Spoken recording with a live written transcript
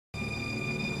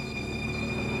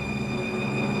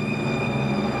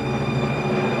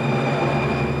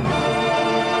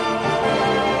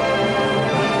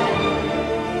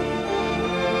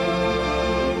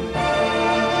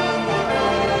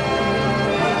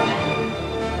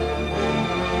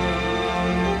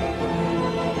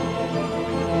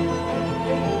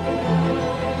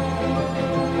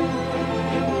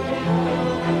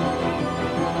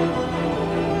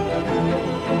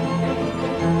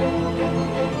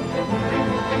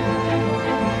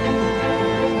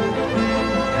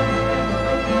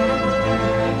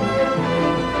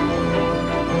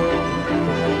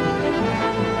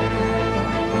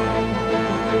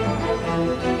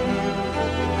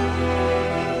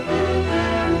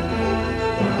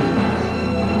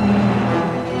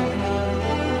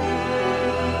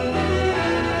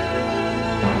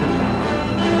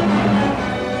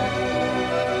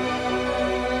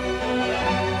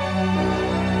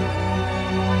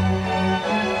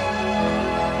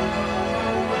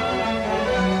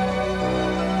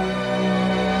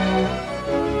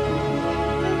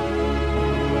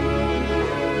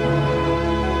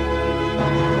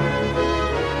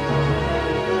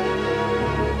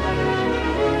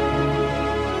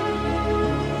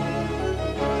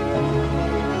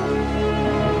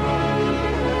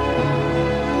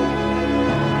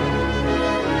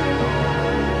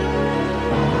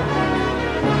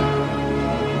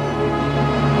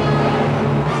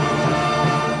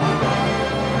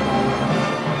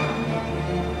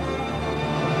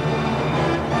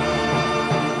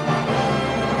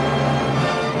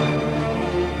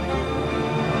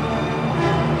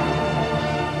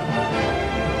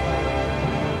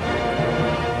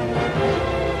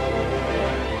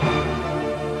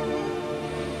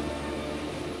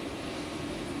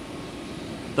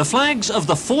The flags of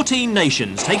the 14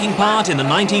 nations taking part in the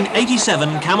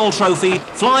 1987 Camel Trophy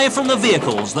fly from the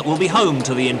vehicles that will be home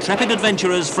to the intrepid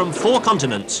adventurers from 4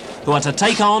 continents who are to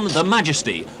take on the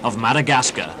majesty of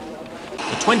Madagascar.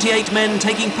 The 28 men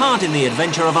taking part in the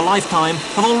adventure of a lifetime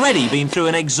have already been through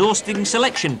an exhausting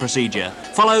selection procedure,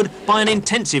 followed by an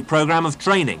intensive program of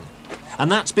training.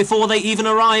 And that's before they even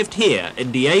arrived here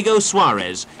in Diego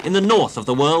Suarez, in the north of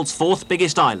the world's 4th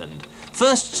biggest island.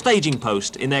 First staging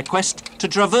post in their quest to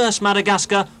traverse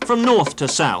Madagascar from north to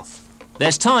south.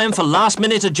 There's time for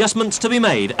last-minute adjustments to be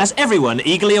made as everyone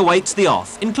eagerly awaits the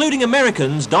off, including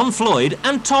Americans Don Floyd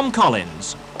and Tom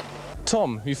Collins.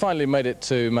 Tom, you finally made it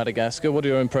to Madagascar. What are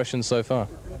your impressions so far?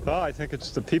 Well, I think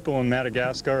it's the people in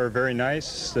Madagascar are very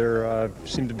nice. They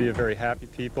seem to be a very happy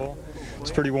people.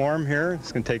 It's pretty warm here.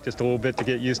 It's going to take just a little bit to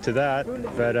get used to that,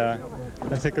 but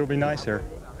I think it'll be nice here.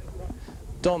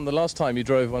 Don, the last time you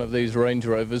drove one of these Range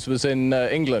Rovers was in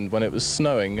England when it was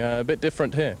snowing. A bit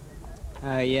different here.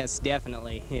 Yes,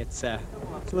 definitely. It's a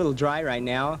little dry right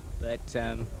now, but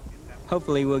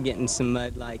hopefully we'll get in some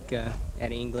mud like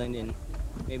at England, and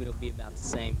maybe it'll be about the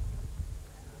same.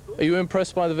 Are you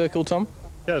impressed by the vehicle, Tom?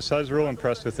 Yes, I was real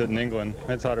impressed with it in England.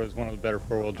 I thought it was one of the better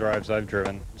 4-wheel drives I've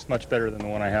driven. It's much better than the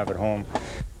one I have at home.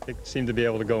 It seemed to be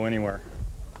able to go anywhere.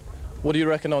 What do you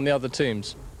reckon on the other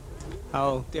teams?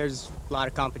 Oh, there's a lot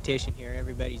of competition here.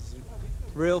 Everybody's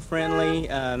real friendly.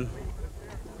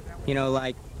 You know,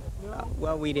 like,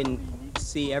 well, we didn't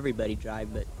see everybody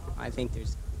drive, but I think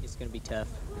it's going to be tough.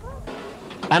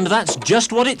 And that's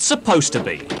just what it's supposed to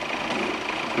be.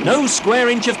 No square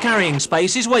inch of carrying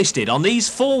space is wasted on these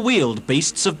 4-wheeled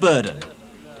beasts of burden.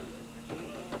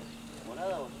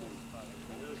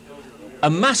 A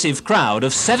massive crowd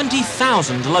of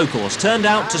 70,000 locals turned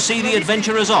out to see the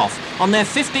adventurers off on their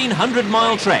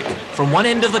 1,500-mile trek from one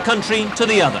end of the country to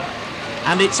the other.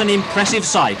 And it's an impressive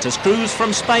sight as crews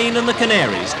from Spain and the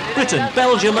Canaries, Britain,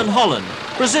 Belgium and Holland,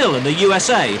 Brazil and the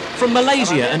USA, from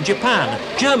Malaysia and Japan,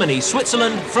 Germany,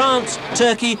 Switzerland, France,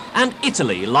 Turkey and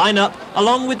Italy line up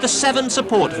along with the 7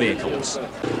 support vehicles.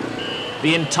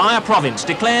 The entire province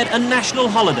declared a national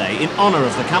holiday in honour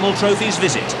of the Camel Trophy's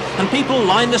visit, and people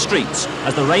lined the streets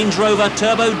as the Range Rover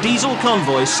turbo diesel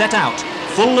convoy set out,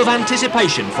 full of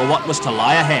anticipation for what was to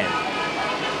lie ahead.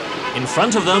 In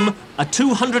front of them, a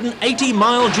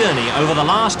 280-mile journey over the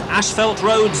last asphalt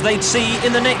roads they'd see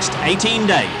in the next 18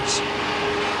 days.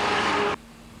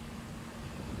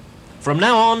 From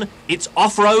now on, it's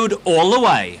off-road all the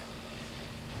way.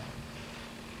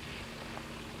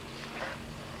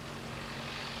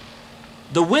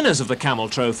 The winners of the Camel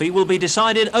Trophy will be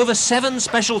decided over 7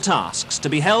 special tasks to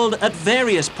be held at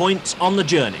various points on the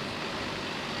journey.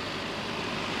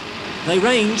 They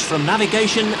range from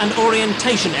navigation and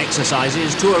orientation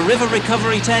exercises to a river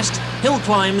recovery test, hill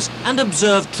climbs and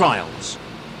observed trials.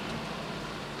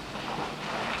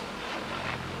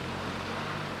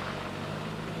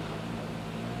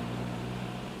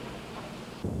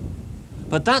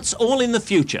 But that's all in the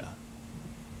future.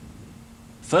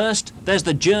 First, there's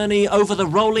the journey over the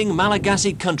rolling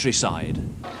Malagasy countryside.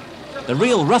 The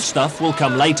real rough stuff will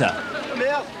come later.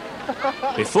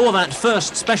 Before that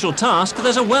first special task,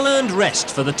 there's a well-earned rest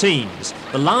for the teams,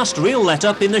 the last real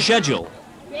let-up in the schedule,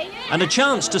 and a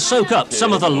chance to soak up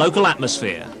some of the local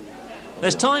atmosphere.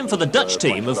 There's time for the Dutch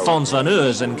team of Fons van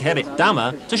Urs and Gerrit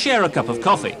Dahmer to share a cup of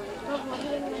coffee,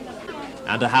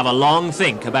 and to have a long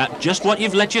think about just what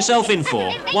you've let yourself in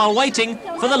for while waiting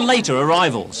for the later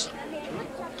arrivals.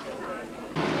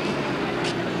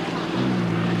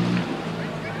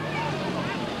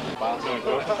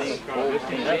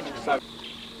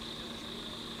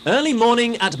 Early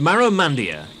morning at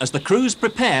Maromandia as the crews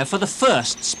prepare for the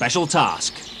first special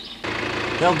task.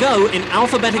 They'll go in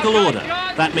alphabetical order.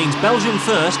 That means Belgium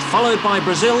first, followed by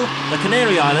Brazil, the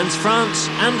Canary Islands, France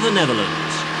and the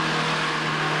Netherlands.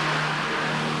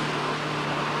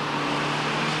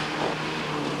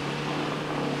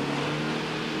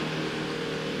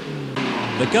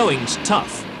 The going's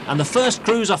tough, and the first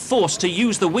crews are forced to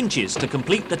use the winches to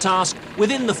complete the task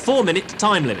within the 4-minute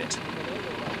time limit.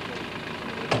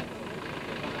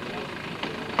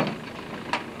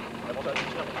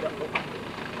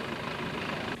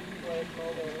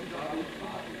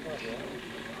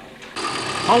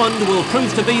 Holland will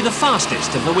prove to be the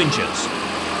fastest of the winchers.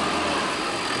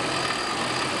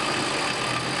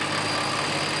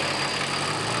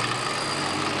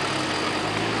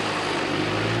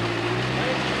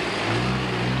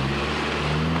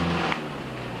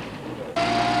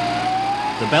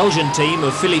 The Belgian team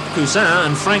of Philippe Cousin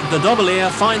and Frank de Dobelier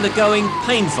find the going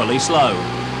painfully slow.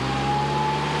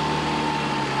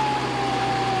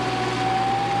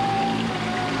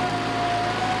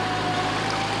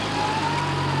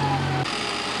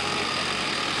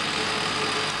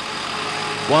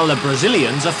 while the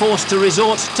Brazilians are forced to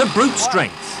resort to brute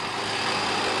strength.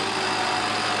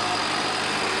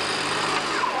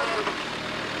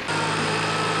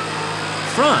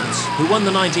 France, who won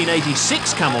the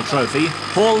 1986 Camel Trophy,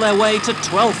 haul their way to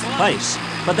 12th place,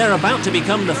 but they're about to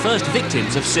become the first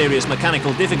victims of serious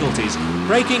mechanical difficulties,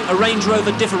 breaking a Range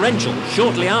Rover differential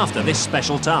shortly after this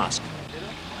special task.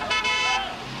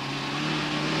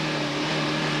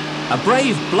 A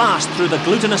brave blast through the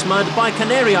glutinous mud by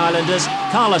Canary Islanders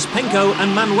Carlos Penco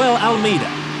and Manuel Almeida.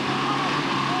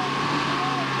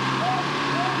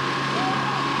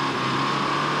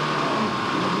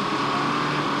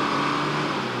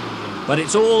 But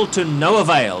it's all to no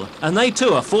avail, and they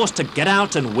too are forced to get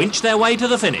out and winch their way to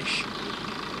the finish.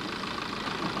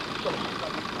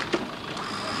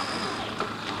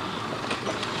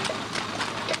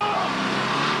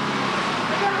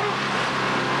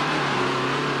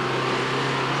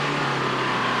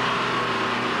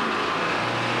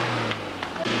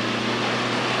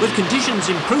 With conditions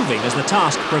improving as the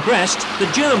task progressed, the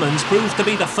Germans proved to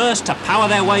be the first to power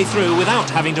their way through without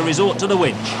having to resort to the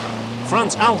winch.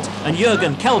 Franz Alt and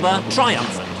Jürgen Kelber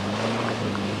triumphant.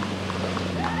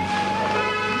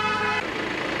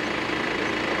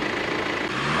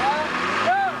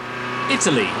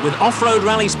 Italy, with off-road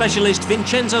rally specialist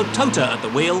Vincenzo Tota at the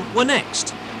wheel, were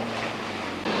next.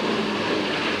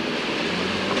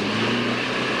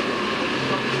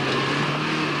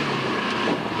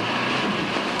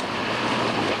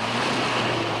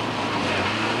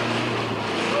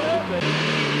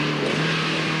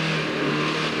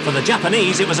 For the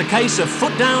Japanese, it was a case of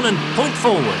foot down and point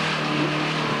forward.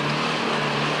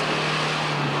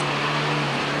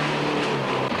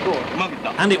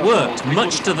 And it worked,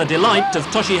 much to the delight of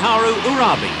Toshiharu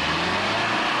Urabi.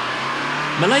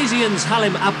 Malaysians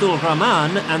Halim Abdul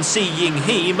Rahman and Si Ying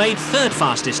He made third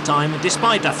fastest time,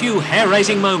 despite a few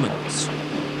hair-raising moments.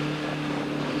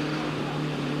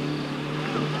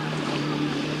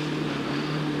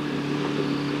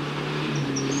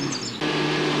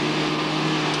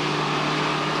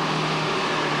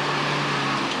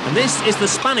 And this is the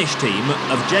Spanish team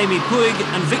of Jamie Puig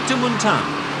and Victor Muntan.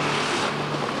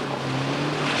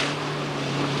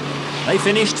 They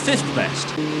finished 5th best.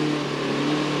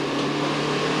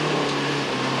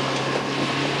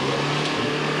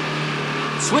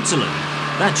 Switzerland,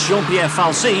 that's Jean-Pierre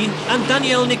Falsi and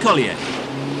Daniel Nicolier.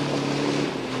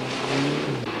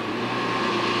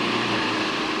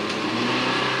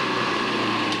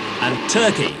 And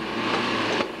Turkey.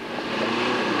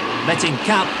 Metin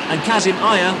Kap and Kazim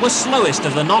Aya were slowest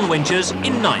of the non-winchers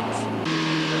in 9th.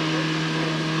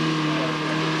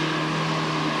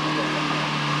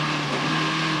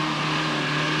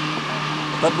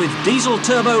 But with diesel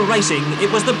turbo racing,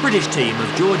 it was the British team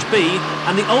of George B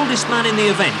and the oldest man in the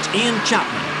event, Ian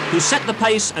Chapman, who set the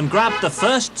pace and grabbed the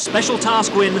first special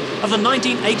task win of the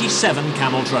 1987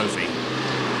 Camel Trophy.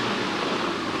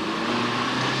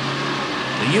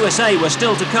 The USA were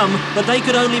still to come, but they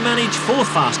could only manage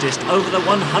 4th fastest over the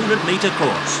 100-metre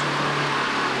course.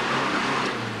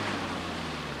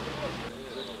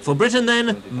 For Britain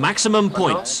then, maximum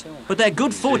points, but their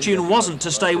good fortune wasn't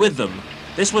to stay with them.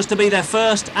 This was to be their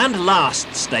first and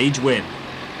last stage win.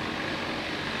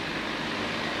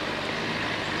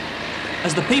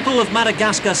 As the people of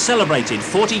Madagascar celebrated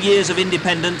 40 years of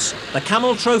independence, the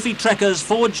Camel Trophy trekkers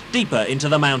forged deeper into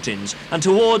the mountains and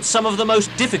towards some of the most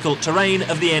difficult terrain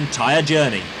of the entire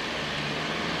journey.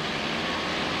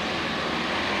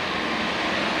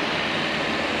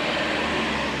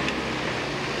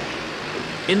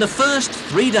 In the first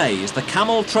 3 days, the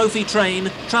Camel Trophy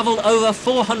train travelled over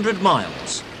 400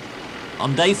 miles.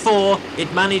 On day 4,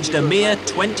 it managed a mere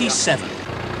 27.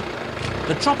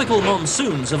 The tropical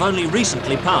monsoons have only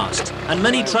recently passed, and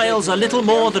many trails are little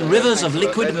more than rivers of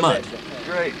liquid mud.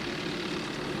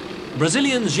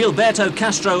 Brazilians Gilberto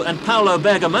Castro and Paulo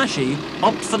Bergamaschi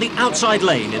opt for the outside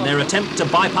lane in their attempt to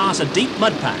bypass a deep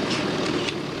mud patch.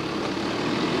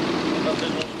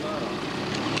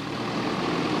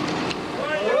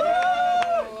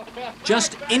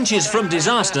 Just inches from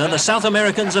disaster, the South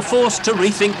Americans are forced to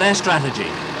rethink their strategy.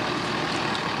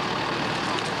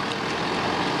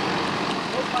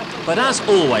 But as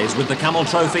always with the Camel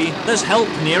Trophy, there's help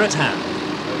near at hand.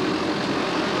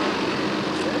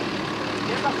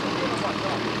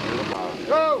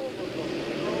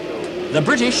 The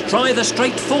British try the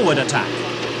straightforward attack.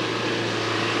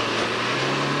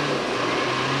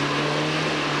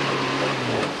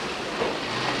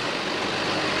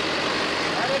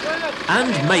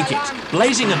 And make it,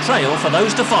 blazing a trail for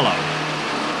those to follow.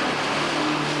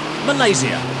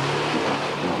 Malaysia.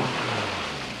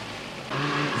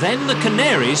 Then the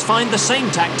Canaries find the same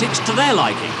tactics to their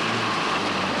liking.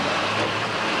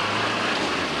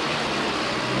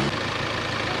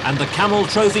 And the Camel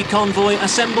Trophy convoy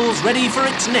assembles ready for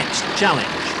its next challenge.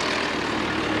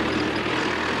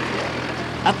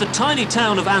 At the tiny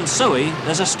town of Ansoy,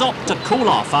 there's a stop to cool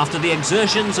off after the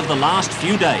exertions of the last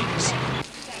few days.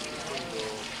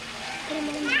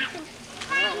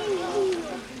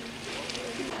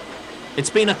 It's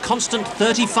been a constant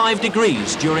 35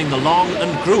 degrees during the long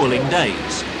and grueling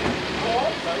days.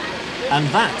 And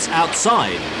that's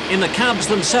outside. In the cabs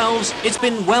themselves, it's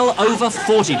been well over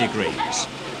 40 degrees.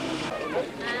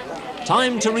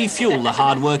 Time to refuel the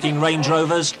hard-working Range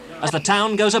Rovers as the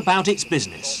town goes about its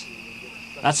business.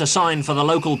 That's a sign for the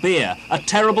local beer, a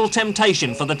terrible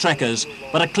temptation for the trekkers,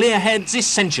 but a clear head's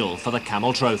essential for the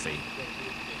Camel Trophy.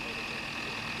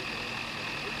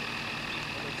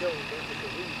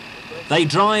 They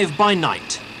drive by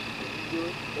night.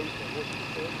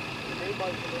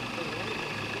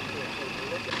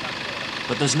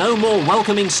 But there's no more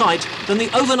welcoming sight than the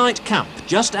overnight camp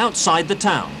just outside the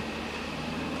town,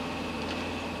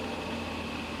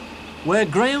 where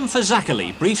Graham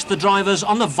Fazakali briefs the drivers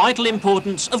on the vital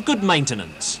importance of good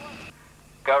maintenance.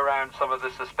 Go around some of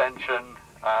the suspension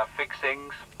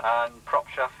fixings and prop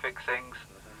shaft fixings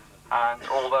and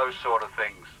all those sort of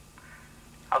things.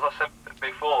 As I said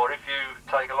before, if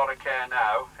you take a lot of care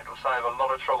now, it'll save a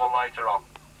lot of trouble later on.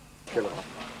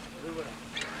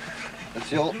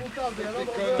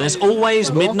 There's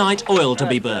always midnight oil to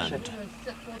be burned.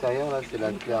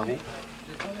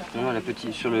 Sur le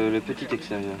petit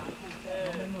extérieur.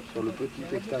 Sur le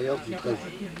petit extérieur du 13.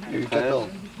 Il y a eu 14.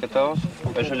 14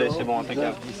 ben je l'ai, c'est bon,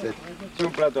 impeccable. 17. S'il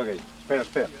vous plaît, Torrey.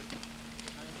 Espère.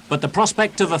 But the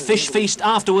prospect of a fish feast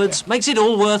afterwards makes it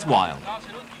all worthwhile.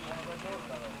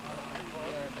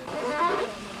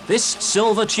 This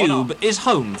silver tube is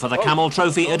home for the Camel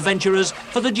Trophy adventurers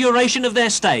for the duration of their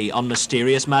stay on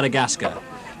mysterious Madagascar,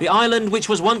 the island which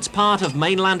was once part of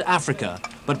mainland Africa,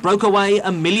 but broke away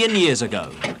 1 million years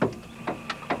ago.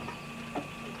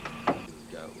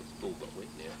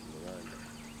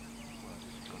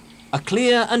 A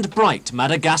clear and bright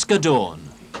Madagascar dawn.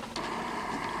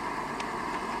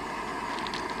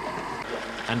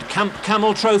 And Camp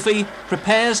Camel Trophy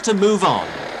prepares to move on.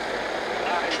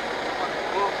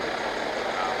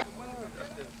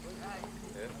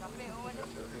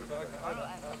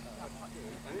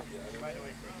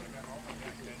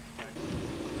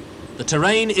 The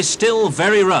terrain is still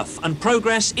very rough and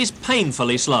progress is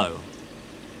painfully slow.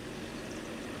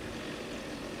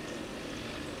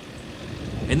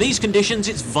 In these conditions,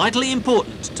 it's vitally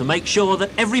important to make sure that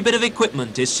every bit of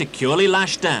equipment is securely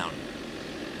lashed down.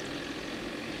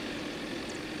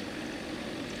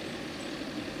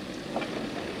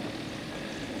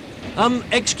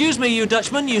 Excuse me, you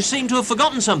Dutchman, you seem to have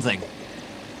forgotten something.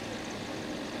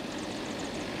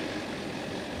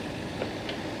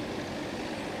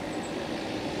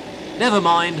 Never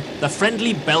mind, the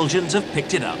friendly Belgians have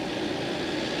picked it up.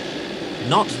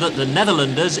 Not that the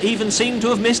Netherlanders even seem to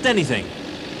have missed anything.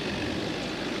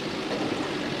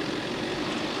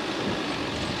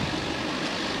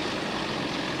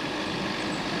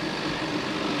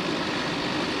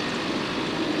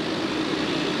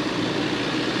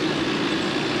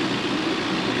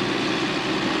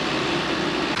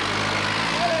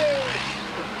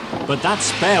 But that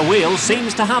spare wheel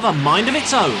seems to have a mind of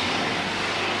its own.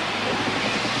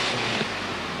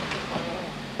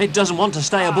 It doesn't want to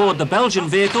stay aboard the Belgian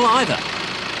vehicle either.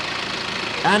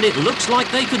 And it looks like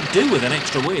they could do with an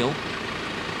extra wheel.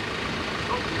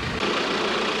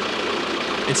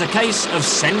 It's a case of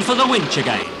send for the winch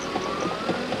again.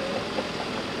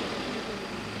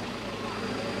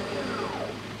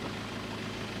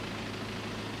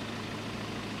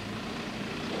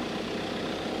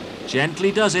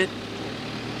 Gently does it.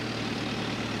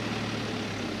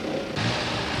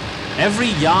 Every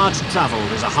yard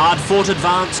travelled is a hard-fought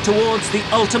advance towards the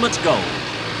ultimate goal.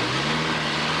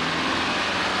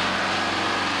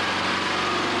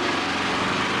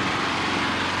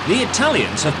 The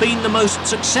Italians have been the most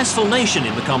successful nation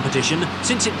in the competition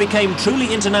since it became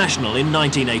truly international in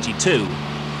 1982,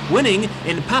 winning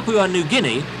in Papua New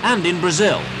Guinea and in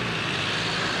Brazil.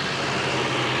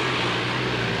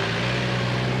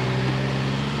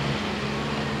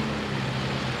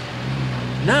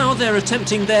 Now they're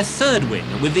attempting their third win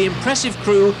with the impressive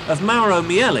crew of Mauro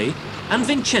Miele and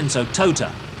Vincenzo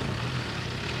Tota.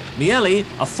 Miele,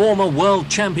 a former World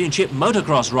Championship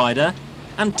motocross rider,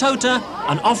 and Tota,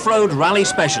 an off-road rally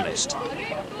specialist.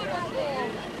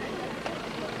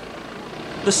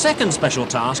 The second special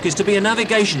task is to be a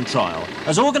navigation trial,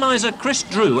 as organiser Chris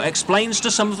Drew explains to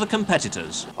some of the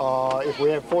competitors. If we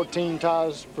have 14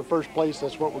 ties for first place,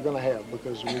 that's what we're going to have,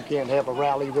 because we can't have a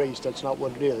rally race. That's not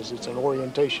what it is. It's an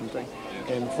orientation thing.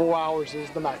 And 4 hours is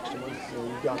the maximum. So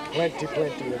you've got plenty of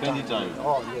time.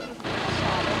 Oh, yeah.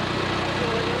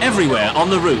 Everywhere on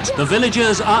the route, the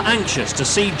villagers are anxious to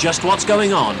see just what's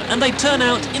going on, and they turn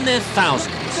out in their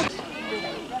thousands.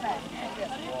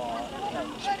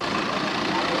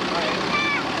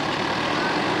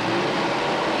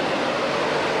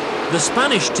 The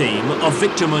Spanish team of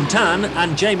Victor Montan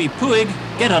and Jamie Puig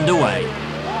get underway.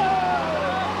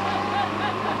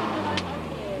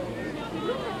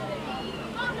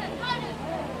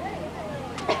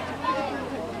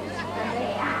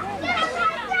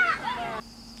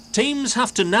 Teams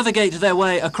have to navigate their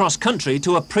way across country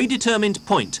to a predetermined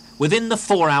point within the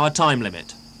 4-hour time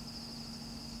limit.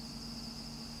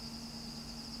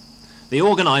 The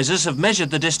organisers have measured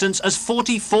the distance as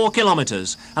 44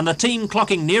 kilometres, and the team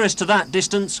clocking nearest to that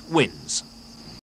distance wins.